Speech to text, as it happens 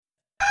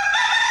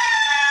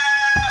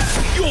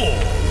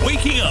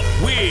Waking Up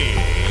with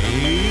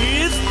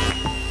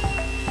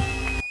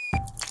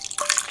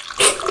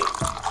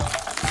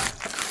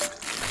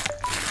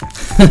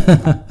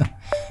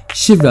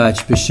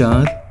Shivraj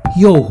Prashad,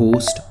 your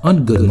host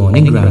on Good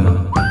Morning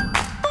Grammar.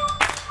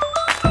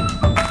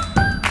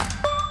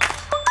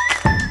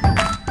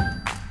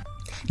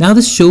 Now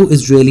this show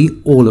is really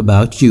all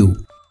about you.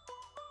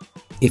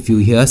 If you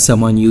hear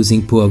someone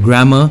using poor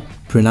grammar,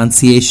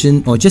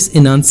 pronunciation, or just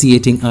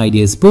enunciating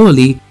ideas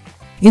poorly,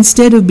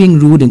 instead of being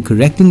rude and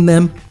correcting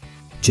them,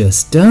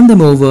 just turn them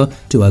over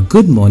to our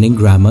Good Morning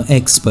Grammar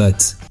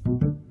experts.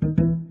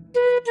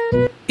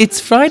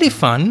 It's Friday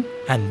fun,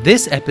 and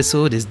this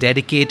episode is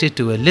dedicated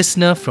to a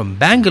listener from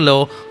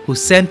Bangalore who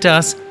sent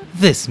us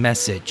this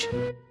message.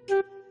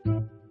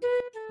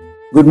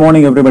 Good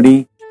morning,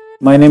 everybody.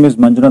 My name is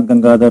Manjunath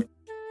Gangadhar.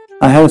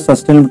 I have a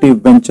sustainability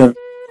venture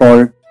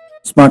called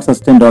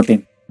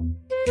smartsustain.in,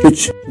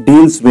 which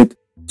deals with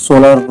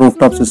solar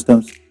rooftop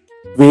systems,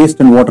 waste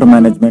and water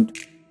management,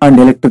 and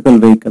electrical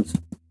vehicles.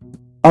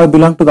 I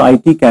belong to the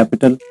IT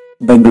capital,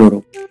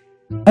 Bengaluru.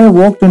 I have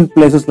worked in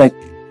places like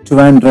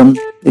Trivandrum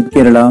in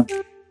Kerala.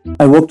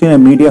 I worked in a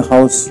media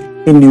house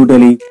in New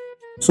Delhi.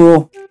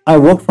 So I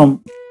worked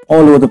from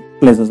all over the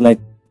places, like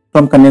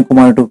from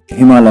Kanyakumari to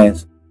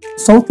Himalayas.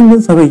 South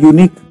Indians have a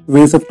unique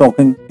ways of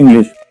talking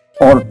English,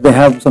 or they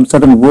have some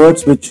certain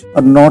words which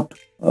are not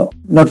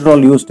at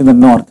all used in the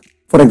north.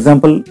 For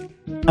example,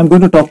 I'm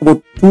going to talk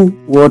about two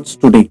words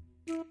today,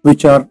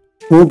 which are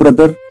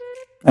co-brother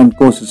and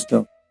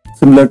co-sister,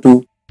 similar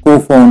to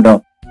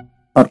co-founder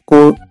or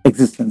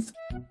co-existence.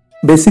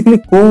 Basically,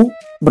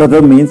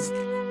 co-brother means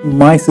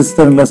my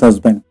sister-in-law's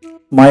husband.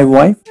 My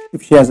wife,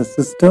 if she has a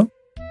sister,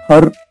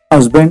 her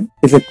husband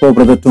is a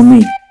co-brother to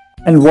me.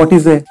 And what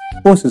is a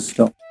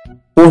co-sister?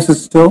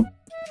 Co-sister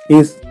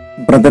is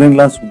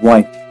brother-in-law's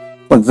wife.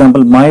 For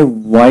example, my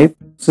wife,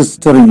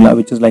 sister-in-law,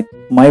 which is like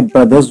my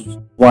brother's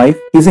wife,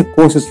 is a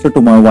co-sister to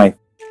my wife.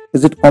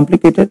 Is it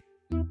complicated?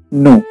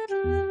 No.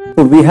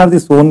 So we have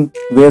this own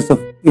ways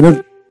of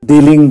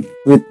dealing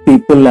with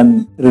people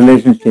and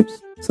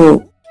relationships.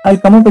 So I'll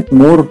come up with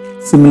more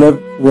similar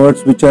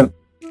words which are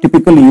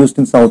typically used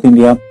in South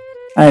India,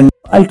 and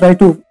I'll try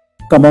to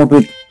come out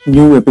with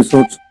new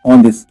episodes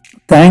on this.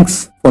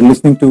 Thanks for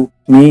listening to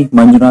me,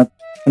 Manjunath,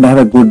 and have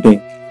a good day.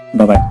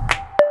 Bye-bye.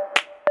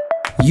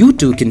 You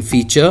too can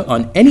feature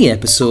on any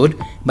episode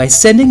by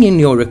sending in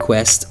your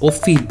request or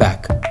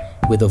feedback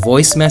with a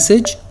voice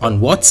message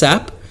on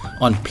WhatsApp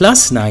on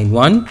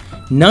 +91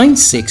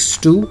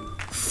 962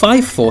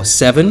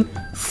 547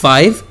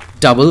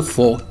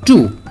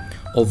 5442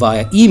 or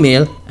via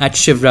email at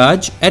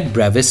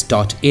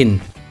shivraj@brevis.in.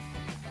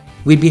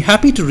 We'd be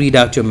happy to read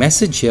out your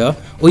message here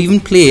or even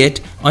play it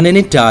on an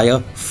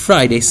entire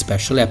Friday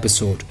special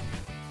episode.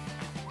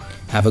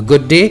 Have a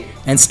good day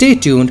and stay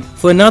tuned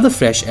for another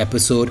fresh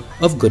episode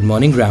of Good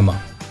Morning Grammar.